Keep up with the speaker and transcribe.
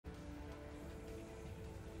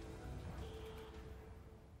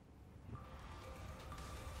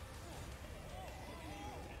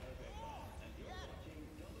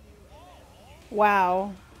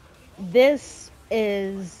Wow, this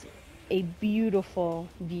is a beautiful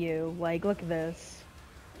view. Like, look at this.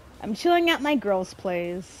 I'm chilling at my girl's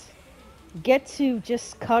place. Get to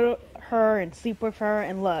just cuddle her and sleep with her,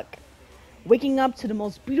 and look, waking up to the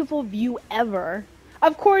most beautiful view ever.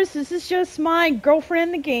 Of course, this is just my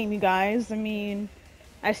girlfriend in the game, you guys. I mean,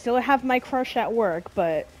 I still have my crush at work,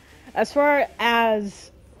 but as far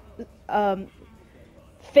as um,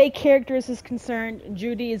 fake characters is concerned,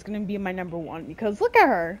 Judy is gonna be my number one because look at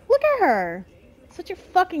her. Look at her. Such a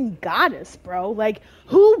fucking goddess, bro. Like,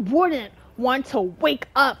 who wouldn't want to wake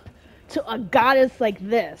up to a goddess like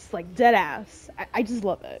this? Like, dead ass. I just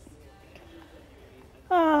love it.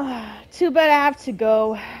 Too bad I have to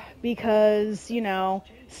go because, you know,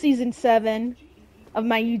 season 7 of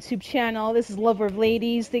my YouTube channel. This is Lover of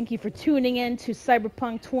Ladies. Thank you for tuning in to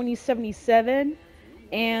Cyberpunk 2077.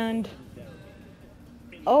 And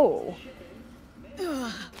oh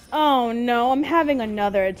no, I'm having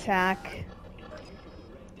another attack.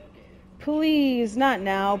 Please, not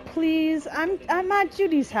now. Please, I'm at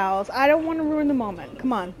Judy's house. I don't want to ruin the moment.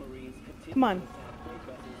 Come on. Come on.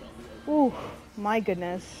 Ooh, my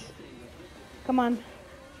goodness. Come on.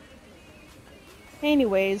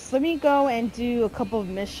 Anyways, let me go and do a couple of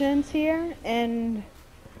missions here, and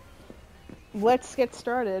let's get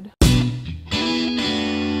started.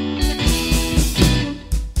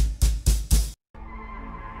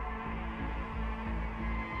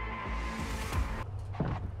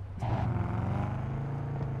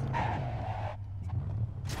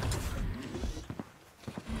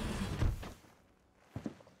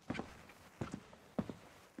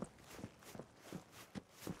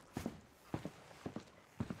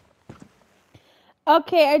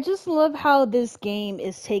 Okay, I just love how this game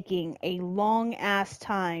is taking a long ass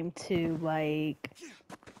time to, like...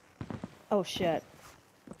 Oh shit.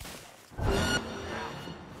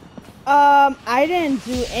 I didn't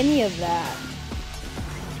do any of that.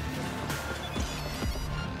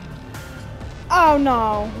 Oh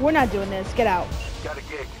no, we're not doing this. Get out. Got a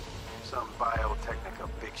gig. Some biotechnica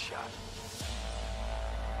big shot.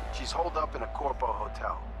 She's holed up in a Corpo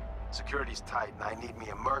hotel. Security's tight and I need me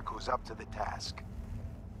a merc who's up to the task.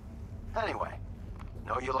 Anyway,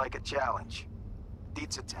 know you like a challenge.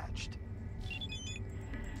 Deets attached.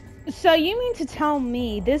 So you mean to tell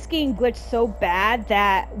me this game glitched so bad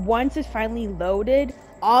that once it finally loaded,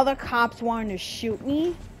 all the cops wanted to shoot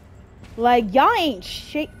me? Like, y'all ain't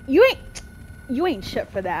shit. You ain't shit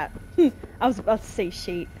for that. I was about to say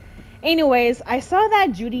shit. Anyways, I saw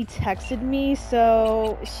that Judy texted me,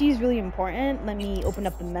 so she's really important. Let me open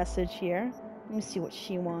up the message here. Let me see what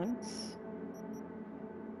she wants.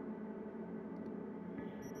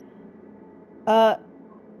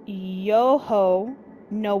 Yo-ho,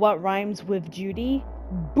 know what rhymes with Judy?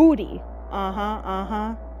 Booty.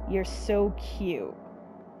 You're so cute.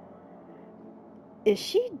 Is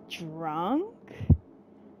she drunk?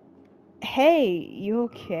 Hey, you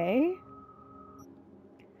okay?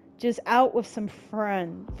 Just out with some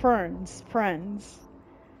friends.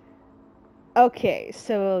 Okay,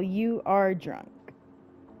 so you are drunk.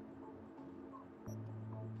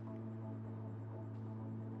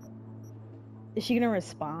 Is she gonna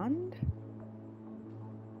respond?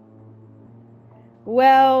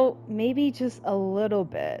 Well, maybe just a little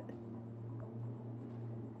bit.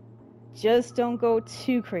 Just don't go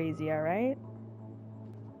too crazy, alright?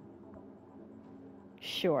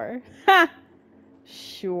 Sure. Ha!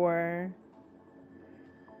 Sure.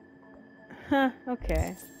 Huh,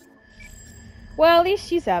 okay. Well, at least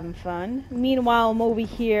she's having fun. Meanwhile, I'm over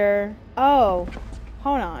here. Oh,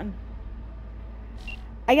 hold on.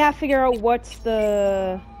 I gotta figure out what's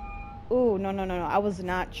the... Ooh, no. I was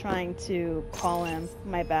not trying to call him.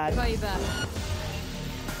 My bad. Call you back.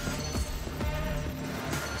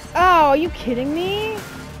 Oh, are you kidding me?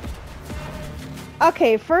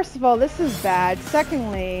 Okay, first of all, this is bad.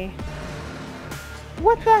 Secondly...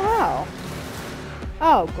 What the hell?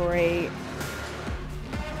 Oh, great.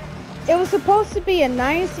 It was supposed to be a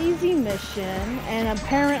nice, easy mission, and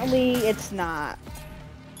apparently it's not.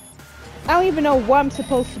 I don't even know what I'm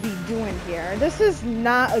supposed to be doing here. This is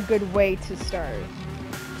not a good way to start.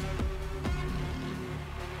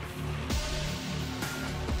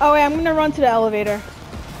 Oh wait, I'm gonna run to the elevator.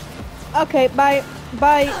 Okay, bye.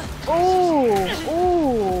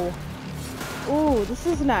 Ooh, this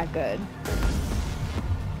is not good.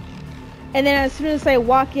 And then as soon as I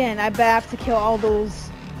walk in, I bet I have to kill all those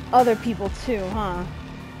other people too, huh?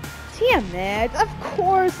 Damn it, of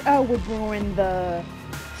course I would ruin the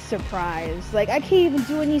surprise. Like, I can't even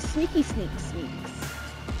do any sneaks.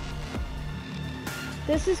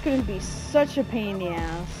 This is gonna be such a pain in the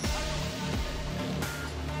ass.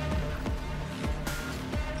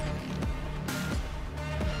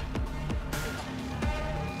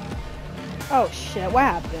 Oh shit, what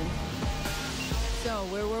happened? So,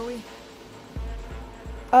 where were we?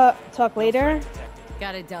 Talk later?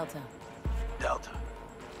 Got it, Delta. Delta.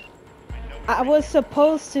 I was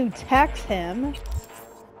supposed to text him,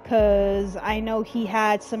 cause I know he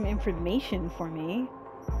had some information for me.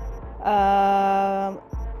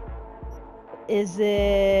 Is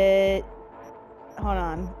it... Hold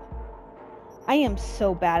on. I am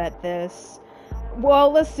so bad at this.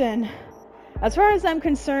 Well, listen. As far as I'm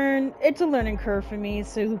concerned, it's a learning curve for me,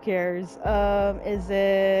 so who cares? Is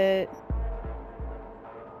it...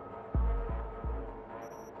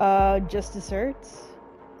 just desserts?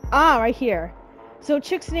 Ah, right here. So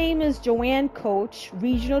chick's name is Joanne Coach,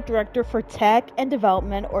 Regional Director for Tech and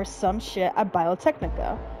Development or some shit at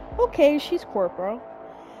Biotechnica. Okay, she's corporal.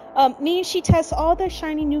 Means she tests all the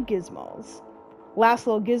shiny new gizmos. Last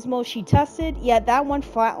little gizmo she tested, yet that one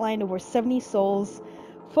flatlined over 70 souls.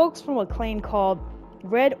 Folks from a clan called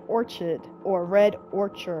Red Orchard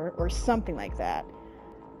or something like that.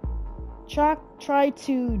 Chalk tried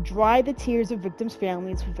to dry the tears of victims'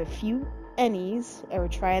 families with a few ennies. Ever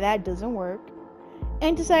try that? Doesn't work.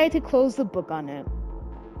 And decided to close the book on it.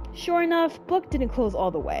 Sure enough, book didn't close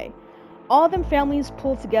all the way. All them families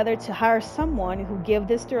pulled together to hire someone who give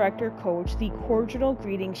this director coach the cordial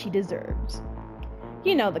greeting she deserves.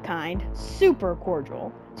 You know the kind, super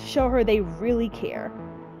cordial, to show her they really care.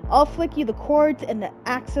 I'll flick you the cords and the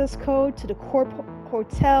access code to the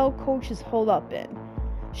hotel coach is holed up in.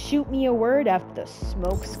 Shoot me a word after the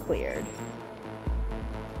smoke's cleared.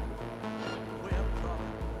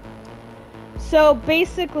 So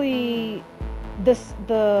basically,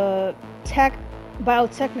 the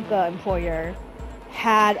Biotechnica employer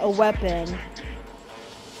had a weapon,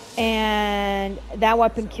 and that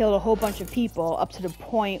weapon killed a whole bunch of people up to the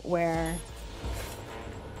point where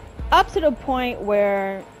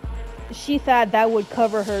she thought that would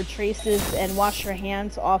cover her traces and wash her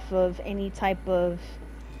hands off of any type of...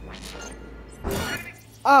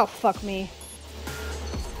 Oh, fuck me.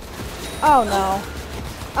 Oh, no.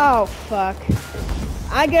 Oh, fuck.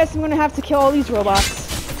 I guess I'm gonna have to kill all these robots.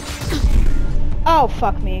 Oh,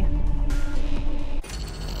 fuck me.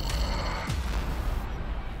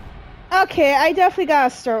 Okay, I definitely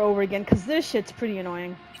gotta start over again, because this shit's pretty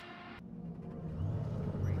annoying.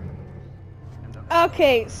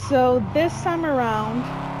 Okay, so this time around,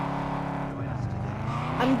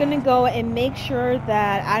 I'm gonna go and make sure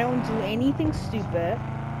that I don't do anything stupid.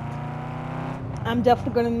 I'm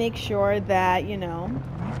definitely gonna make sure that, you know,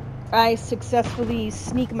 I successfully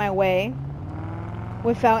sneak my way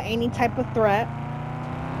without any type of threat.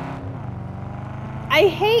 I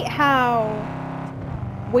hate how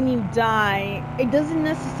when you die, it doesn't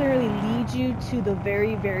necessarily lead you to the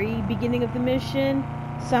very, very beginning of the mission.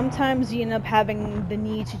 Sometimes you end up having the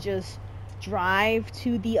need to just drive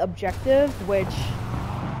to the objective, which,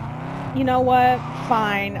 you know what,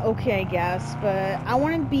 fine, okay, I guess, but I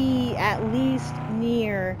want to be at least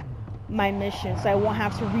near my mission so I won't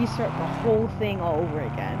have to restart the whole thing all over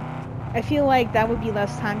again. I feel like that would be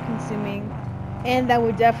less time consuming, and that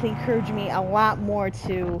would definitely encourage me a lot more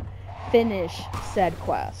to finish said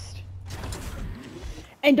quest.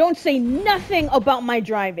 And don't say nothing about my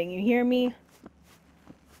driving, you hear me?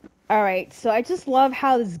 Alright, so I just love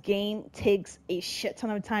how this game takes a shit ton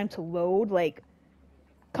of time to load. Like,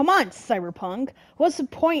 come on, Cyberpunk. What's the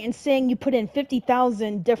point in saying you put in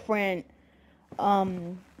 50,000 different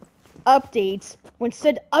updates when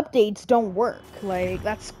said updates don't work? Like,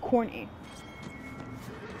 that's corny.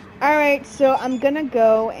 Alright, so I'm gonna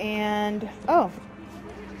go and... Oh.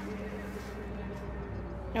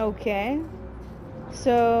 Okay.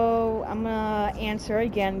 So, I'm gonna answer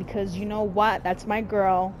again because you know what? That's my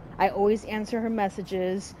girl. I always answer her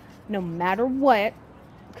messages, no matter what,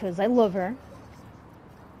 because I love her.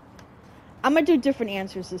 I'm gonna do different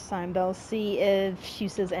answers this time, though. See if she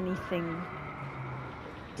says anything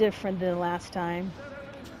different than last time.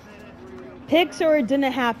 Pics or it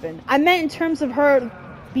didn't happen. I meant in terms of her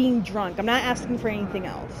being drunk. I'm not asking for anything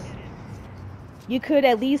else. You could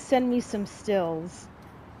at least send me some stills.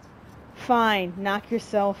 Fine, knock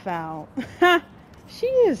yourself out. She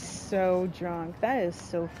is so drunk. That is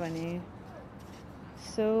so funny.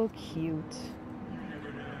 So cute.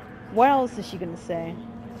 What else is she gonna say?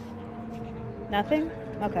 Nothing?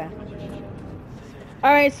 Okay.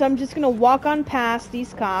 Alright, so I'm just gonna walk on past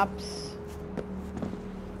these cops.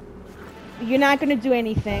 You're not gonna do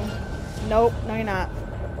anything. Nope, no you're not.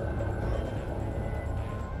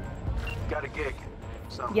 Got a gig.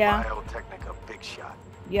 Some Yeah. Biotechnica big shot.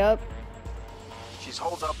 Yep. She's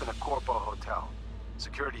holed up in a Corpo hotel.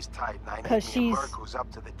 Security's tight, and I need 'Cause me a she's- merc who's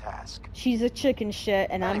up to the task. She's a chicken shit,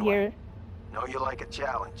 and I'm Anyway. here. Know you like a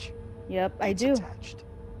challenge. Yep, I Deeds do. attached.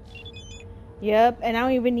 Yep, and I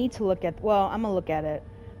don't even need to look at, well, I'm gonna look at it.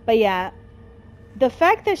 But yeah, the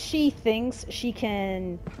fact that she thinks she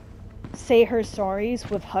can say her sorries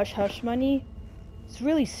with hush-hush money is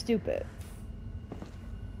really stupid.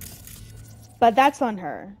 But that's on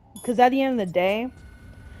her. Because at the end of the day,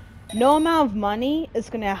 no amount of money is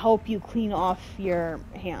gonna help you clean off your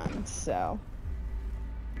hands, so.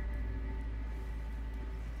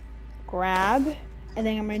 Grab, and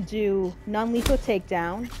then I'm gonna do non-lethal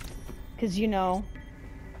takedown. Because, you know,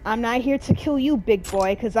 I'm not here to kill you, big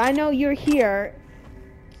boy, because I know you're here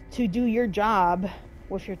to do your job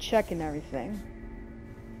with your check and everything.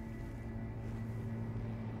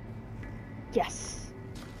 Yes.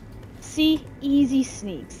 See? Easy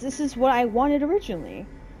sneaks. This is what I wanted originally.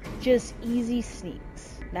 Just easy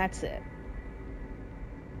sneaks. That's it.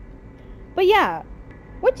 But yeah,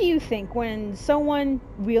 what do you think when someone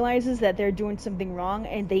realizes that they're doing something wrong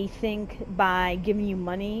and they think by giving you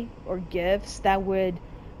money or gifts that would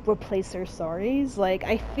replace their sorries? Like,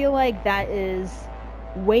 I feel like that is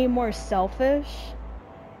way more selfish,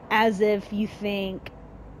 as if you think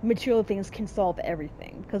material things can solve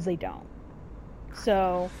everything, because they don't.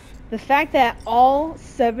 So the fact that all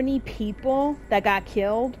 70 people that got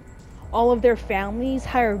killed, all of their families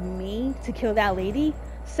hired me to kill that lady,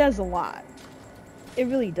 says a lot. It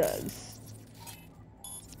really does.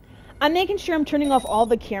 I'm making sure I'm turning off all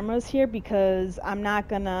the cameras here because I'm not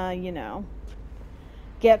gonna, you know,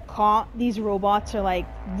 get caught. These robots are like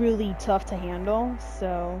really tough to handle,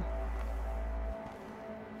 so.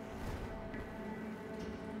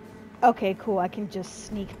 Okay, cool. I can just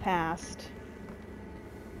sneak past.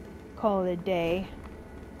 Call it a day.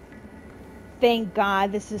 Thank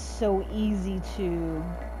God this is so easy to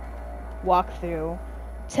walk through.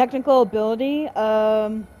 Technical ability,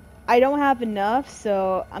 I don't have enough,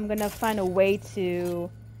 so I'm gonna find a way to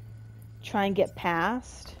try and get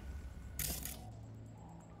past.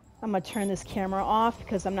 I'm gonna turn this camera off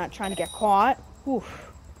because I'm not trying to get caught.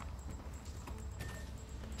 Oof.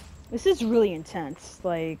 This is really intense.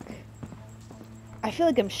 Like, I feel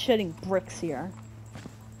like I'm shedding bricks here.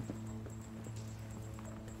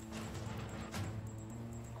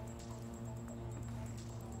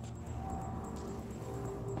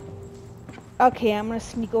 Okay, I'm gonna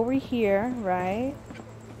sneak over here, right?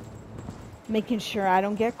 Making sure I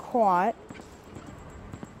don't get caught.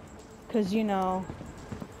 Because, you know,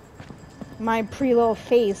 my pretty little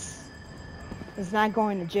face is not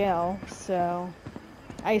going to jail, so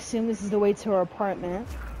I assume this is the way to her apartment.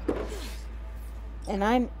 And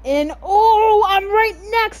I'm in. Oh, I'm right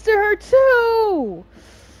next to her, too!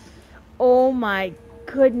 Oh my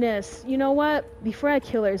goodness. You know what? Before I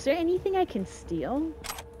kill her, is there anything I can steal?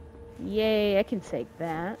 Yay, I can take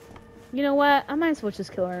that. You know what? I might as well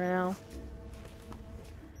just kill her now.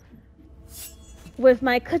 With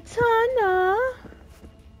my katana.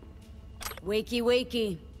 Wakey,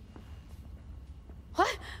 wakey.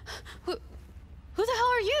 What? Who the hell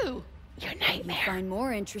are you? Your What nightmare. I find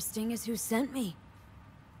more interesting is who sent me.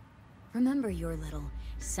 Remember your little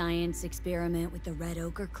science experiment with the Red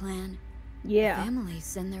Ochre clan? Yeah. Families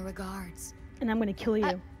send their regards. And I'm gonna kill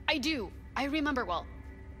you. I do. I remember well.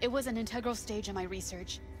 It was an integral stage in my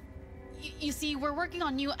research. You see, we're working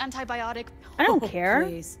on new antibiotic. I don't care.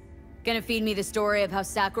 Please. Gonna feed me the story of how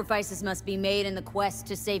sacrifices must be made in the quest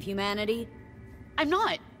to save humanity? I'm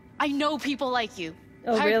not. I know people like you.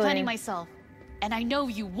 Oh, Hired really? planning myself. And I know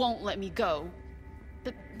you won't let me go.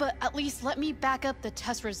 But at least let me back up the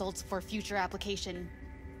test results for future application.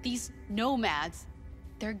 These nomads,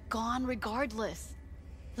 they're gone regardless.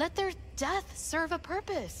 Let their death serve a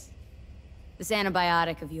purpose. This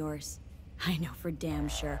antibiotic of yours, I know for damn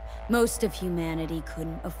sure most of humanity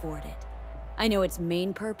couldn't afford it. I know its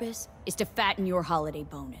main purpose is to fatten your holiday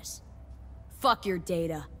bonus. Fuck your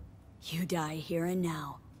data. You die here and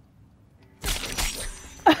now.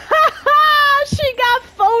 She got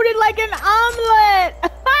folded like an omelet!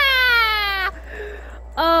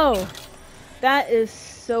 Oh, that is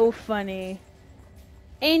so funny.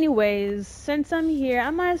 Anyways, since I'm here,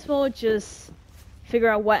 I might as well just figure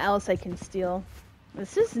out what else I can steal.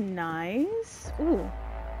 This is nice. Ooh,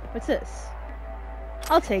 what's this?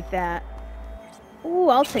 I'll take that. Ooh,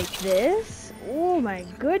 I'll take this. Oh my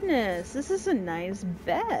goodness, this is a nice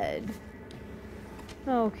bed.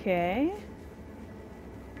 Okay.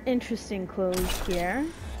 Interesting clothes here.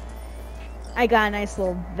 I got a nice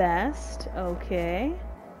little vest. Okay.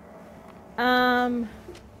 I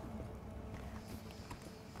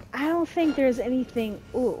don't think there's anything.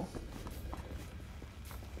 Ooh.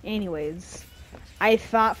 Anyways, I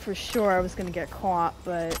thought for sure I was gonna get caught,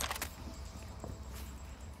 but.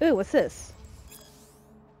 Ooh, what's this?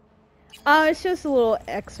 It's just a little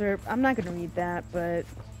excerpt. I'm not gonna read that, but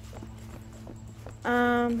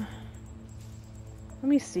let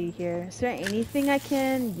me see here. Is there anything I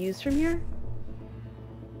can use from here?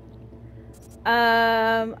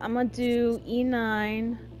 I'm gonna do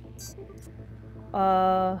E9,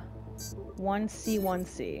 1C,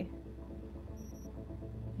 1C.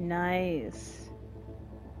 Nice.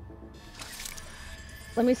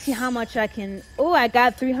 Let me see how much I can. Oh, I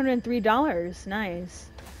got $303. Nice.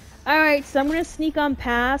 Alright, so I'm gonna sneak on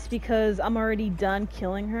past because I'm already done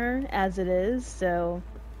killing her as it is, so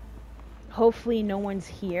hopefully no one's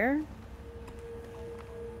here.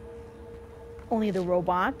 Only the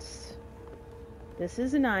robots. This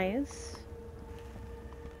is nice.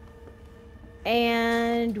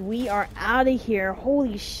 And we are out of here.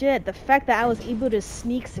 Holy shit, the fact that I was able to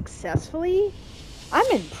sneak successfully, I'm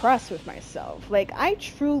impressed with myself. Like, I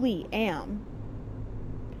truly am.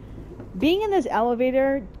 Being in this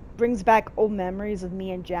elevator brings back old memories of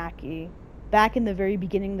me and Jackie. Back in the very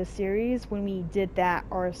beginning of the series, when we did that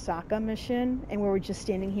Arasaka mission, and we were just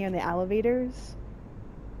standing here in the elevators.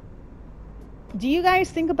 Do you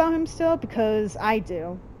guys think about him still? Because I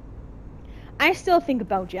do. I still think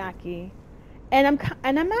about Jackie. And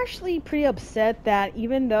I'm actually pretty upset that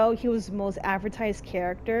even though he was the most advertised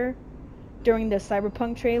character during the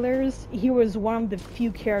Cyberpunk trailers, he was one of the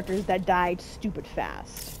few characters that died stupid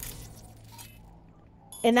fast.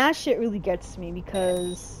 And that shit really gets me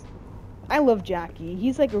because I love Jackie.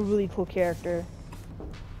 He's like a really cool character.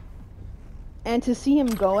 And to see him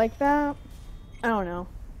go like that, I don't know.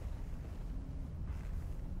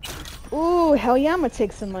 Ooh, hell yeah, I'm gonna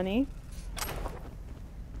take some money.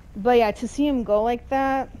 But yeah, to see him go like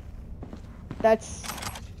that, that's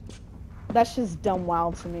just dumb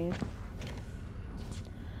wild to me.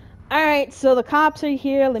 Alright, so the cops are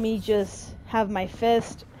here. Let me just have my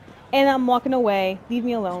fist. And I'm walking away. Leave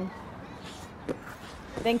me alone.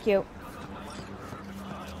 Thank you.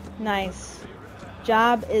 Nice.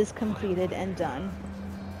 Job is completed and done.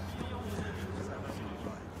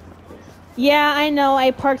 Yeah, I know.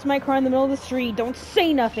 I parked my car in the middle of the street. Don't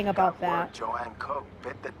say nothing about that. Joanne Coke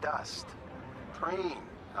bit the dust. Preen.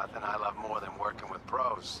 Nothing I love more than working with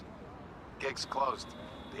pros. Gig's closed.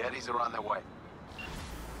 The Eddies are on their way.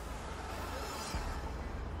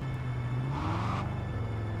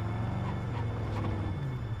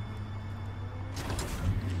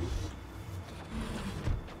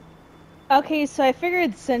 Okay, so I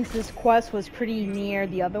figured since this quest was pretty near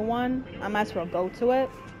the other one, I might as well go to it.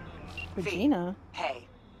 Regina. Hey.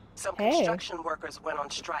 Some Hey. construction workers went on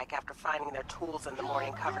strike after finding their tools in the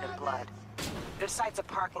morning covered in blood. Their site's a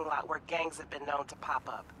parking lot where gangs have been known to pop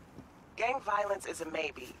up. Gang violence is a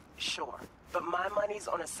maybe, sure, but my money's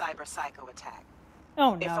on a cyber psycho attack.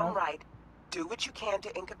 Oh If I'm no. right, do what you can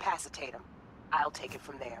to incapacitate them. I'll take it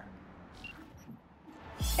from there.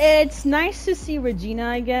 It's nice to see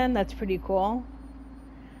Regina again. That's pretty cool.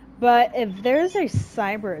 But if there's a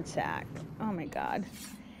cyber attack, oh my god.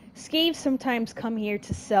 Scaves sometimes come here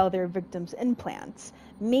to sell their victims' implants.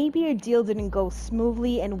 Maybe a deal didn't go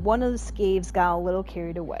smoothly and one of the Scaves got a little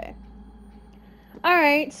carried away.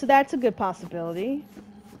 Alright, so that's a good possibility.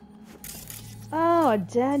 Oh, a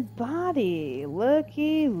dead body.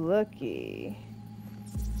 Looky, looky.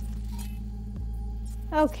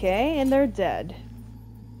 Okay, and they're dead.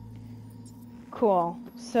 Cool.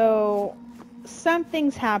 So,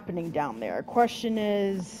 something's happening down there. Question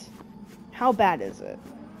is, how bad is it?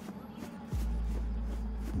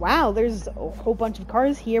 Wow, there's a whole bunch of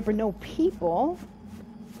cars here, but no people.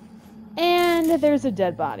 And there's a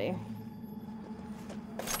dead body.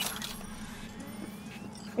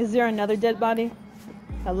 Is there another dead body?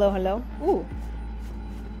 Hello, hello? Ooh.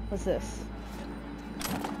 What's this?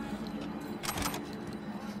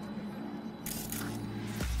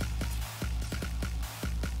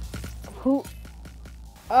 Who?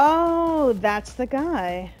 Oh, that's the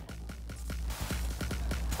guy.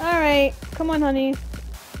 Alright, come on, honey.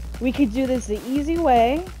 We could do this the easy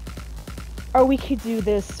way, or we could do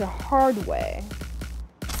this the hard way.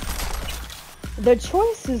 The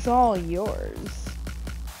choice is all yours.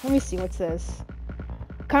 Let me see, what's this?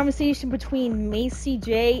 Conversation between Macy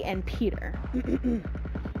J and Peter.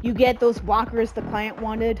 You get those walkers the client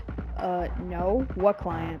wanted? No. What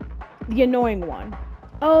client? The annoying one.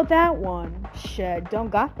 Oh, that one. Shit,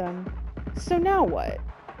 don't got them. So now what?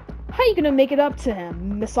 How you gonna make it up to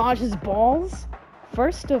him? Massage his balls?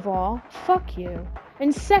 First of all, fuck you.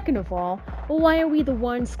 And second of all, why are we the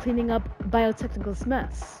ones cleaning up Biotechnical's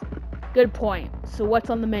mess? Good point. So what's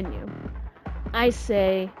on the menu? I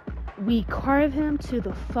say, we carve him to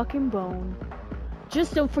the fucking bone.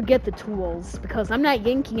 Just don't forget the tools, because I'm not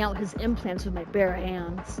yanking out his implants with my bare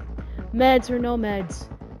hands. Meds or no meds,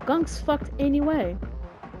 Gunk's fucked anyway.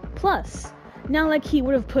 Plus, not like he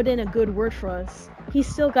would have put in a good word for us. He's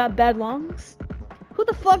still got bad lungs. Who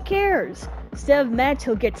the fuck cares? Instead of meds,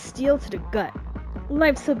 he'll get steel to the gut.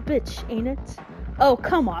 Life's a bitch, ain't it? Oh,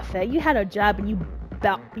 come off it. You had a job and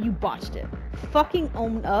you botched it. Fucking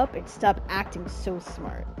own up and stop acting so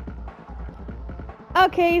smart.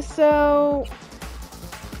 Okay, so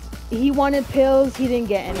he wanted pills, he didn't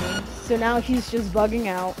get any. So now he's just bugging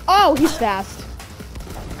out. Oh, he's fast.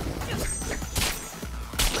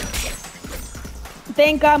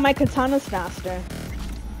 Thank God my katana's faster.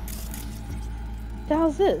 The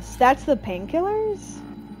hell's this? That's the painkillers?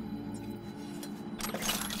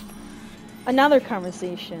 Another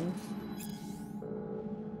conversation.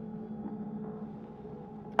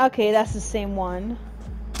 Okay, that's the same one.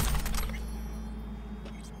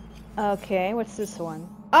 Okay, what's this one?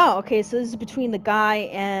 Oh, okay, so this is between the guy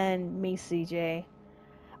and me, CJ.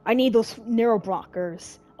 I need those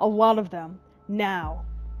neuroblockers. A lot of them. Now.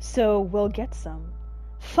 So we'll get some.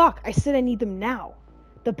 Fuck, I said I need them now.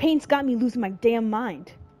 The pain's got me losing my damn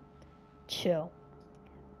mind. Chill.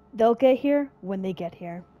 They'll get here when they get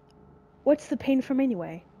here. What's the pain from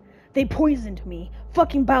anyway? They poisoned me.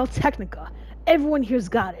 Fucking Biotechnica. Everyone here's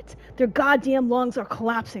got it. Their goddamn lungs are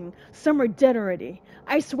collapsing. Some are dead already.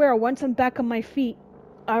 I swear, once I'm back on my feet...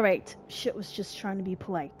 Alright, shit was just trying to be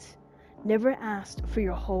polite. Never asked for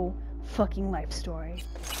your whole fucking life story.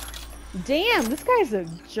 Damn, this guy's a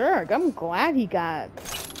jerk. I'm glad he got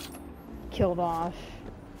killed off.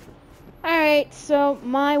 Alright, so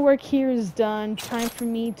my work here is done. Time for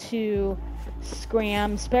me to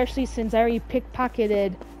scram, especially since I already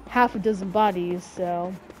pickpocketed half a dozen bodies,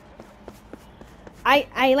 so...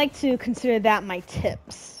 I like to consider that my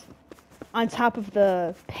tips, on top of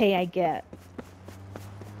the pay I get.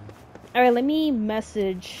 Alright, let me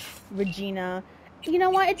message Regina. You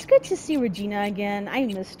know what, it's good to see Regina again. I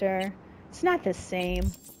missed her. It's not the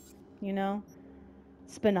same, you know?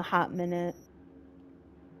 It's been a hot minute.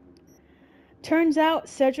 Turns out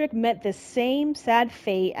Cedric met the same sad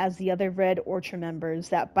fate as the other Red Orchard members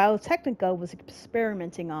that Biotechnica was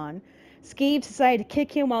experimenting on. Scaves decided to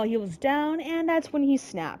kick him while he was down, and that's when he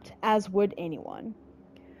snapped, as would anyone.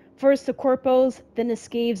 First the Corpos, then the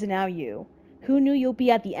Scaves, and now you. Who knew you'll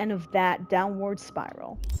be at the end of that downward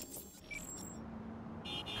spiral?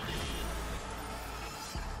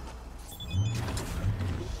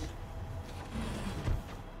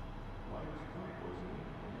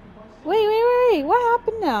 Wait, what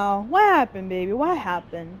happened now? What happened, baby? What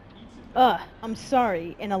happened? I'm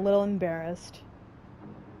sorry, and a little embarrassed.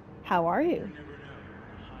 How are you?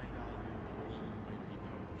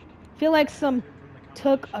 Feel like some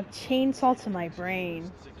took a chainsaw to my brain.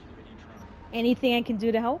 Anything I can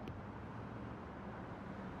do to help?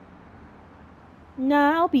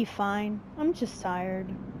 Nah, I'll be fine. I'm just tired.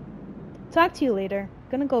 Talk to you later.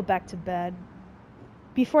 Gonna go back to bed.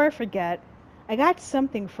 Before I forget, I got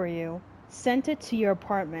something for you. Sent it to your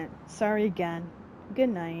apartment. Sorry again. Good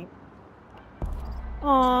night.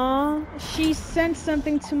 Aww, she sent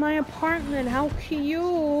something to my apartment. How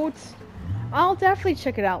cute. I'll definitely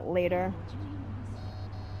check it out later.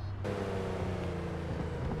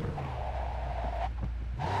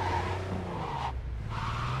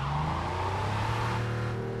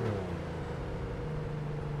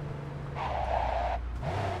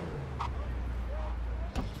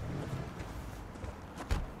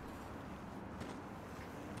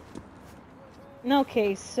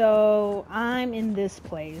 Okay, so I'm in this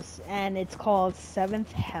place, and it's called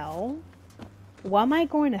 7th Hell. What am I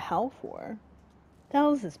going to hell for? The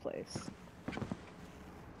hell is this place?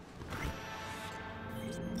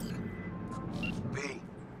 B,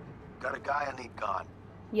 got a guy I need gone.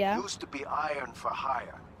 Yeah? Used to be iron for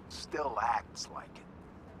hire. Still acts like it.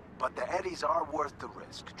 But the eddies are worth the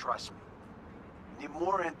risk, trust me. Need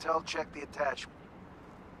more intel, check the attachment.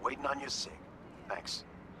 Waiting on your sig. Thanks.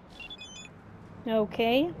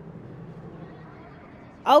 Okay.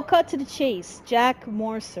 I'll cut to the chase. Jack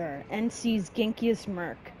Morser, NC's ginkiest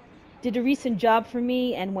merc. Did a recent job for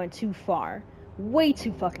me and went too far. Way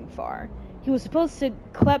too fucking far. He was supposed to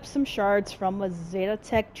collect some shards from a Zeta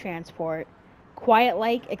Tech transport. Quiet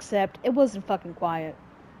like, except it wasn't fucking quiet.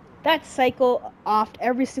 That cycle offed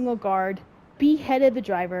every single guard, beheaded the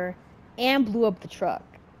driver, and blew up the truck.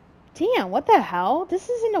 Damn, what the hell? This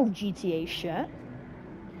isn't no GTA shit.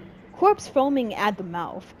 Corpse foaming at the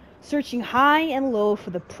mouth, searching high and low for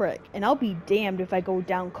the prick, and I'll be damned if I go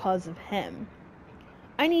down cause of him.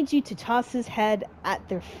 I need you to toss his head at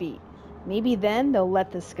their feet. Maybe then they'll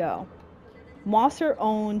let this go. Mosser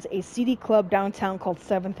owns a seedy club downtown called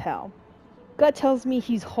 7th Hell. Gut tells me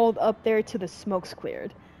he's holed up there till the smoke's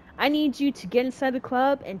cleared. I need you to get inside the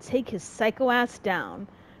club and take his psycho ass down.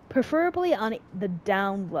 Preferably on the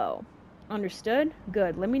down low. Understood?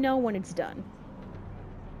 Good. Let me know when it's done.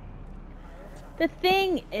 The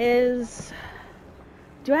thing is,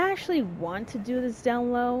 do I actually want to do this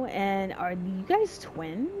down low? And are you guys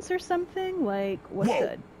twins or something? Like, what's Whoa.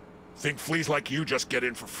 good? Think fleas like you just get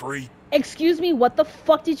in for free? Excuse me, what the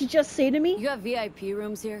fuck did you just say to me? You got VIP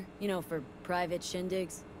rooms here? You know, for private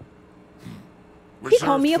shindigs? He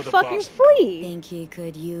called me a Reserved for the fucking boss. flea. Think he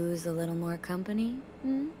could use a little more company?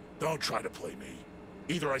 Hmm? Don't try to play me.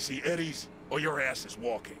 Either I see Eddie's or your ass is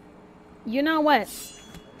walking. You know what?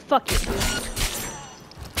 Fuck you.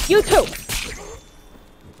 You too!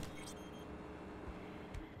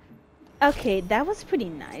 Okay, that was pretty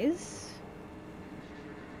nice.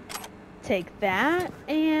 Take that,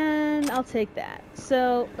 and I'll take that.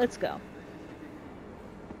 So, let's go.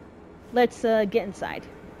 Let's get inside.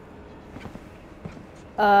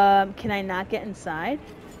 Can I not get inside?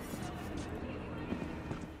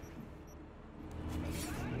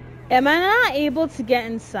 Am I not able to get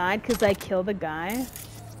inside because I killed the guy?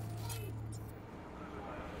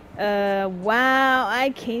 Wow,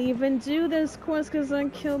 I can't even do this quest because I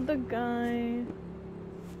killed the guy.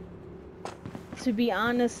 To be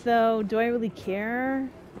honest though, do I really care?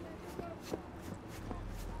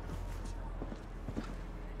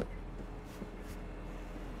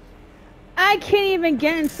 I can't even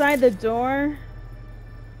get inside the door.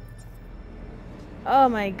 Oh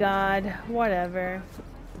my god, whatever.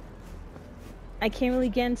 I can't really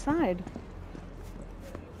get inside.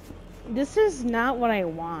 This is not what I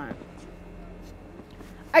want.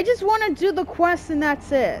 I just want to do the quest and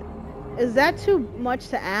that's it. Is that too much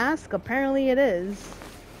to ask? Apparently it is.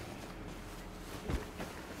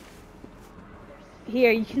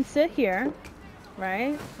 Here, you can sit here,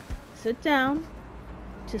 right? Sit down.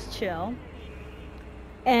 Just chill.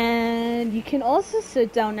 And you can also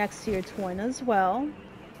sit down next to your twin as well.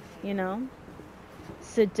 You know?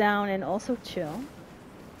 Sit down and also chill.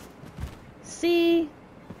 See?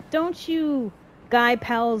 Don't you guy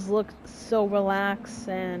pals look so relaxed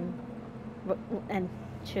and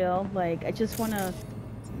chill? Like, I just wanna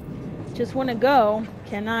go.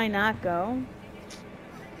 Can I not go?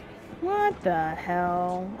 What the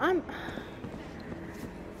hell?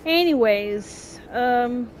 Anyways,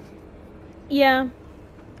 yeah,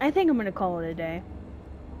 I think I'm gonna call it a day.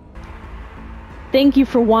 Thank you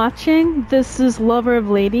for watching. This is Lover of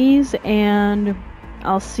Ladies, and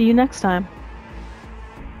I'll see you next time.